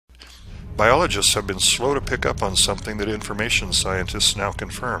Biologists have been slow to pick up on something that information scientists now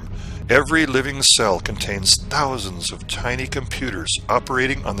confirm. Every living cell contains thousands of tiny computers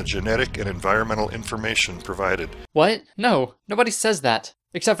operating on the genetic and environmental information provided. What? No, nobody says that,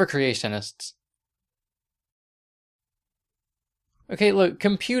 except for creationists. Okay, look,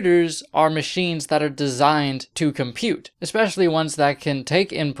 computers are machines that are designed to compute, especially ones that can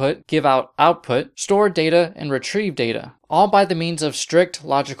take input, give out output, store data, and retrieve data, all by the means of strict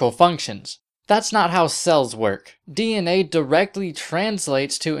logical functions. That's not how cells work. DNA directly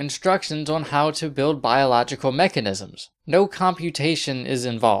translates to instructions on how to build biological mechanisms. No computation is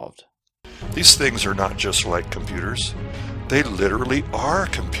involved. These things are not just like computers. They literally are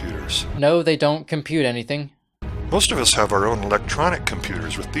computers. No, they don't compute anything. Most of us have our own electronic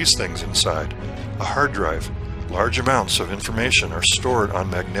computers with these things inside. A hard drive. Large amounts of information are stored on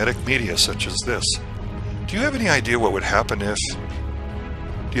magnetic media such as this. Do you have any idea what would happen if...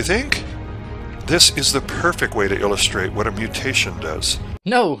 Do you think? This is the perfect way to illustrate what a mutation does.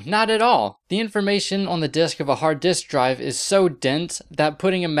 No, not at all. The information on the disk of a hard disk drive is so dense that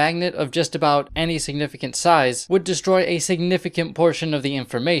putting a magnet of just about any significant size would destroy a significant portion of the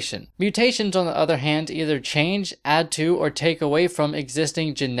information. Mutations, on the other hand, either change, add to, or take away from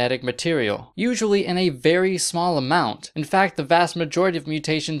existing genetic material, usually in a very small amount. In fact, the vast majority of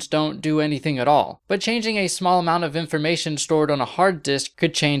mutations don't do anything at all. But changing a small amount of information stored on a hard disk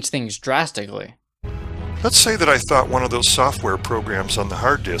could change things drastically. Let's say that I thought one of those software programs on the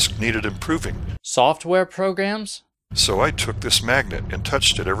hard disk needed improving. Software programs? So I took this magnet and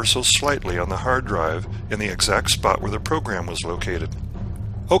touched it ever so slightly on the hard drive in the exact spot where the program was located.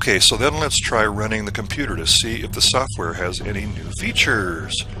 Okay, so then let's try running the computer to see if the software has any new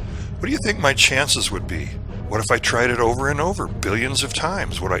features. What do you think my chances would be? What if I tried it over and over, billions of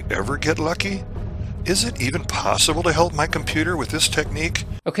times? Would I ever get lucky? Is it even possible to help my computer with this technique?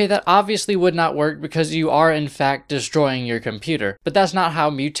 Okay, that obviously would not work because you are in fact destroying your computer, but that's not how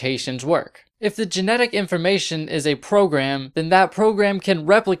mutations work. If the genetic information is a program, then that program can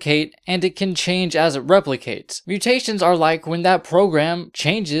replicate and it can change as it replicates. Mutations are like when that program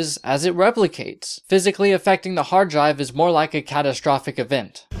changes as it replicates. Physically affecting the hard drive is more like a catastrophic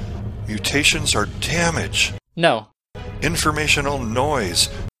event. Mutations are damage. No. Informational noise.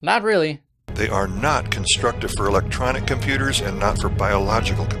 Not really. They are not constructive for electronic computers and not for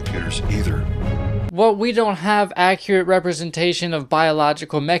biological computers either. Well, we don't have accurate representation of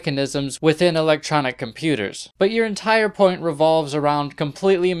biological mechanisms within electronic computers, but your entire point revolves around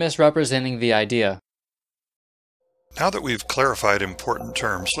completely misrepresenting the idea. Now that we've clarified important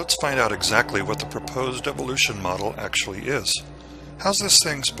terms, let's find out exactly what the proposed evolution model actually is. How's this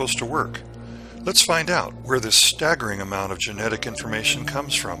thing supposed to work? Let's find out where this staggering amount of genetic information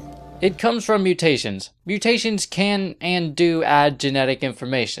comes from. It comes from mutations. Mutations can and do add genetic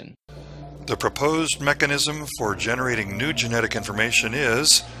information. The proposed mechanism for generating new genetic information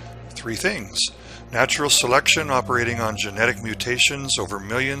is three things. Natural selection operating on genetic mutations over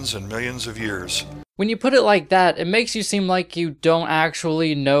millions and millions of years. When you put it like that, it makes you seem like you don't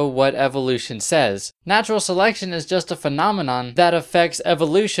actually know what evolution says. Natural selection is just a phenomenon that affects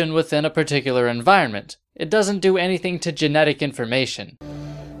evolution within a particular environment. It doesn't do anything to genetic information.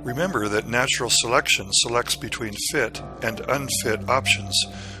 Remember that natural selection selects between fit and unfit options.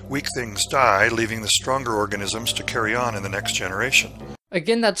 Weak things die, leaving the stronger organisms to carry on in the next generation.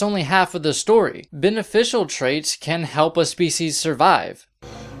 Again, that's only half of the story. Beneficial traits can help a species survive.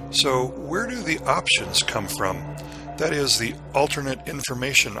 So, where do the options come from? That is, the alternate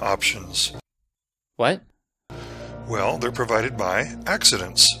information options. What? Well, they're provided by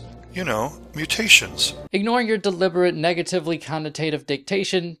accidents. You know, mutations. Ignoring your deliberate negatively connotative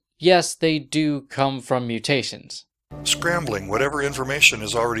dictation, yes, they do come from mutations. Scrambling whatever information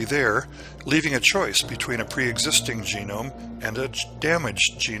is already there, leaving a choice between a pre-existing genome and a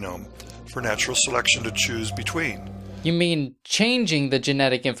damaged genome for natural selection to choose between. You mean changing the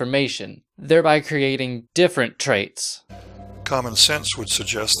genetic information, thereby creating different traits. Common sense would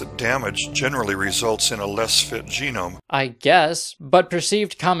suggest that damage generally results in a less fit genome. I guess, but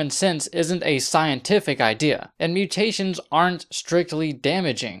perceived common sense isn't a scientific idea, and mutations aren't strictly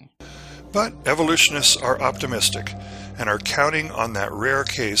damaging. But evolutionists are optimistic and are counting on that rare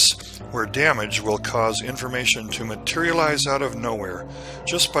case where damage will cause information to materialize out of nowhere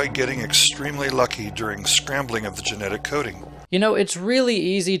just by getting extremely lucky during scrambling of the genetic coding. You know, it's really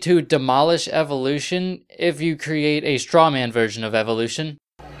easy to demolish evolution if you create a strawman version of evolution.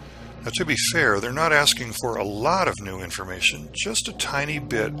 Now, to be fair, they're not asking for a lot of new information, just a tiny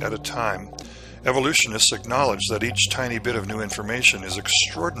bit at a time. Evolutionists acknowledge that each tiny bit of new information is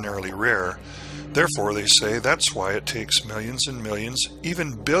extraordinarily rare. Therefore, they say that's why it takes millions and millions,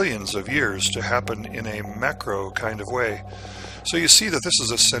 even billions of years to happen in a macro kind of way. So you see that this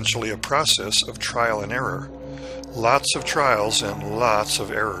is essentially a process of trial and error. Lots of trials and lots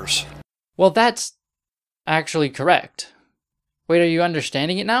of errors. Well, that's actually correct. Wait, are you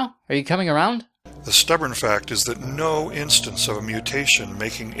understanding it now? Are you coming around? The stubborn fact is that no instance of a mutation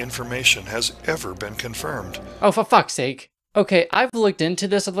making information has ever been confirmed. Oh, for fuck's sake. Okay, I've looked into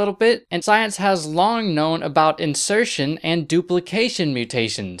this a little bit, and science has long known about insertion and duplication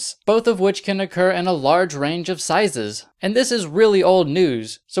mutations, both of which can occur in a large range of sizes. And this is really old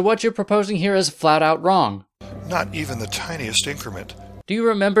news, so what you're proposing here is flat out wrong. Not even the tiniest increment. Do you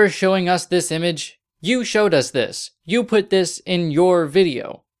remember showing us this image? You showed us this. You put this in your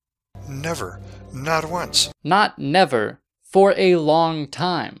video. Never. Not once. Not never. For a long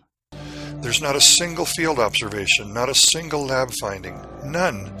time. There's not a single field observation, not a single lab finding.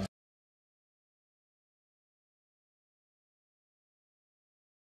 None.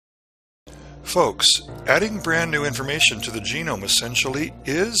 Folks, adding brand new information to the genome essentially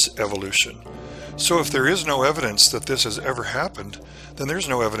is evolution. So if there is no evidence that this has ever happened, then there's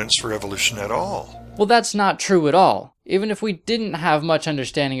no evidence for evolution at all. Well, that's not true at all. Even if we didn't have much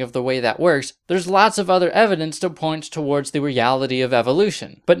understanding of the way that works, there's lots of other evidence to point towards the reality of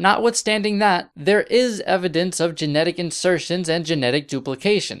evolution. But notwithstanding that, there is evidence of genetic insertions and genetic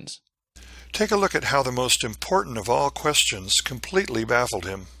duplications. Take a look at how the most important of all questions completely baffled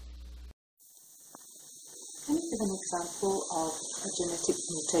him. Can you give an example of a genetic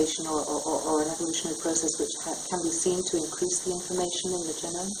mutation or an evolutionary process which can be seen to increase the information in the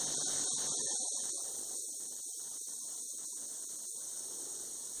genome?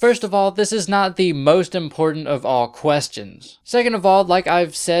 First of all, this is not the most important of all questions. Second of all, like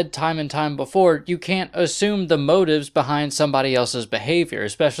I've said time and time before, you can't assume the motives behind somebody else's behavior,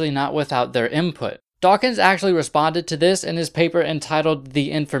 especially not without their input. Dawkins actually responded to this in his paper entitled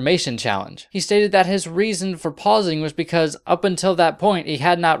The Information Challenge. He stated that his reason for pausing was because up until that point he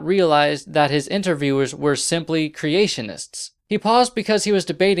had not realized that his interviewers were simply creationists. He paused because he was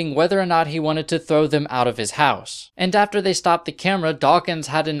debating whether or not he wanted to throw them out of his house. And after they stopped the camera, Dawkins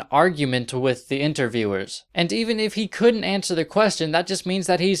had an argument with the interviewers. And even if he couldn't answer the question, that just means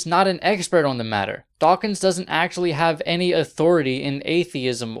that he's not an expert on the matter. Dawkins doesn't actually have any authority in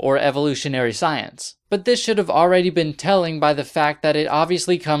atheism or evolutionary science. But this should have already been telling by the fact that it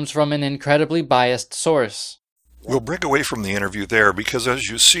obviously comes from an incredibly biased source. We'll break away from the interview there because, as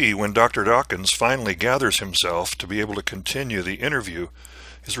you see, when Dr. Dawkins finally gathers himself to be able to continue the interview,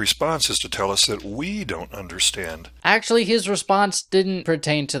 his response is to tell us that we don't understand. Actually, his response didn't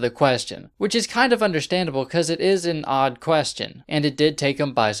pertain to the question, which is kind of understandable because it is an odd question, and it did take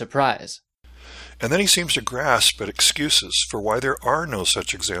him by surprise. And then he seems to grasp at excuses for why there are no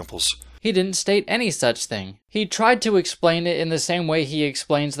such examples. He didn't state any such thing. He tried to explain it in the same way he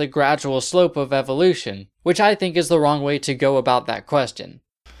explains the gradual slope of evolution, which I think is the wrong way to go about that question.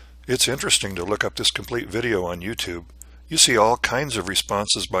 It's interesting to look up this complete video on YouTube. You see all kinds of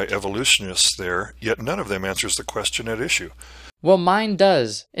responses by evolutionists there, yet none of them answers the question at issue. Well, mine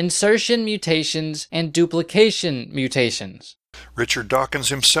does. Insertion mutations and duplication mutations. Richard Dawkins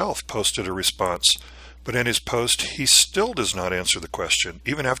himself posted a response, but in his post he still does not answer the question,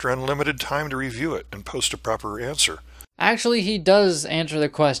 even after unlimited time to review it and post a proper answer. Actually, he does answer the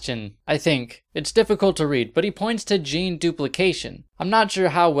question, I think. It's difficult to read, but he points to gene duplication. I'm not sure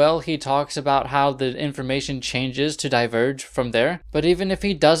how well he talks about how the information changes to diverge from there, but even if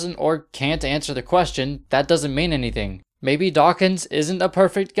he doesn't or can't answer the question, that doesn't mean anything. Maybe Dawkins isn't a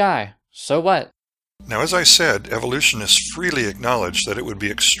perfect guy. So what? Now, as I said, evolutionists freely acknowledge that it would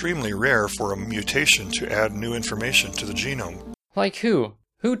be extremely rare for a mutation to add new information to the genome. Like who?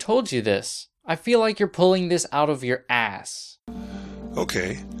 Who told you this? I feel like you're pulling this out of your ass.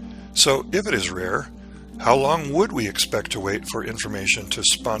 Okay, so if it is rare, how long would we expect to wait for information to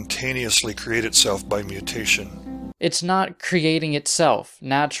spontaneously create itself by mutation? It's not creating itself.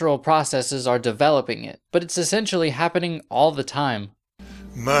 Natural processes are developing it, but it's essentially happening all the time.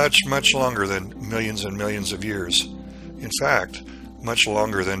 Much, much longer than millions and millions of years. In fact, much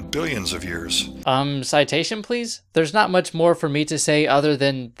longer than billions of years. Citation please? There's not much more for me to say other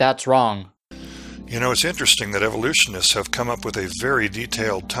than that's wrong. You know, it's interesting that evolutionists have come up with a very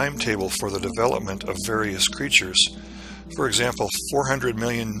detailed timetable for the development of various creatures. For example, 400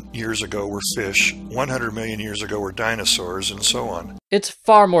 million years ago were fish, 100 million years ago were dinosaurs, and so on. It's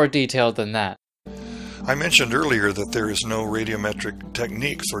far more detailed than that. I mentioned earlier that there is no radiometric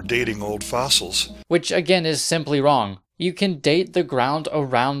technique for dating old fossils. Which again is simply wrong. You can date the ground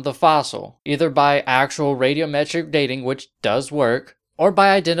around the fossil, either by actual radiometric dating, which does work, or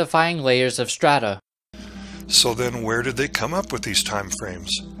by identifying layers of strata. So then where did they come up with these time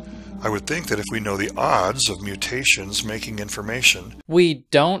frames? I would think that if we know the odds of mutations making information, We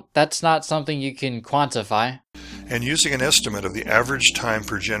don't. That's not something you can quantify. and using an estimate of the average time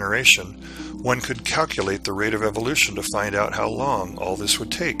per generation, one could calculate the rate of evolution to find out how long all this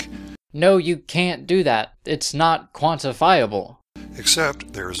would take. No, you can't do that. It's not quantifiable.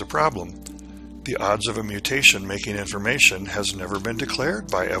 Except there is a problem. The odds of a mutation making information has never been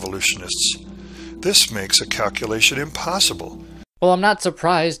declared by evolutionists. This makes a calculation impossible. Well, I'm not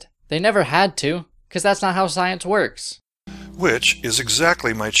surprised. They never had to, because that's not how science works. Which is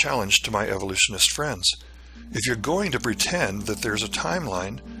exactly my challenge to my evolutionist friends. If you're going to pretend that there's a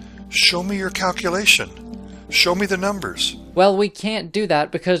timeline, show me your calculation. Show me the numbers. Well, we can't do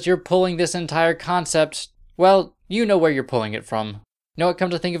that because you're pulling this entire concept. Well, you know where you're pulling it from. Know what, come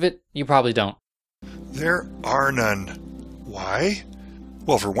to think of it, you probably don't. There are none. Why?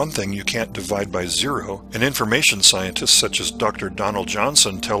 Well, for one thing, you can't divide by zero, and information scientists such as Dr. Donald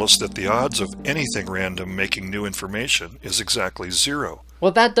Johnson tell us that the odds of anything random making new information is exactly zero.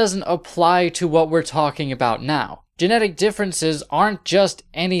 Well, that doesn't apply to what we're talking about now. Genetic differences aren't just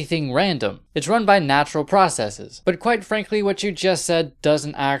anything random. It's run by natural processes. But quite frankly, what you just said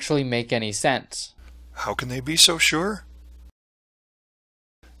doesn't actually make any sense. How can they be so sure?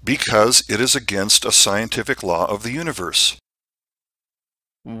 Because it is against a scientific law of the universe.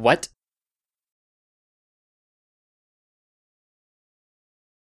 What?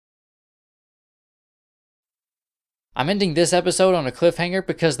 I'm ending this episode on a cliffhanger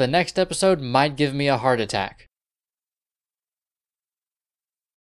because the next episode might give me a heart attack.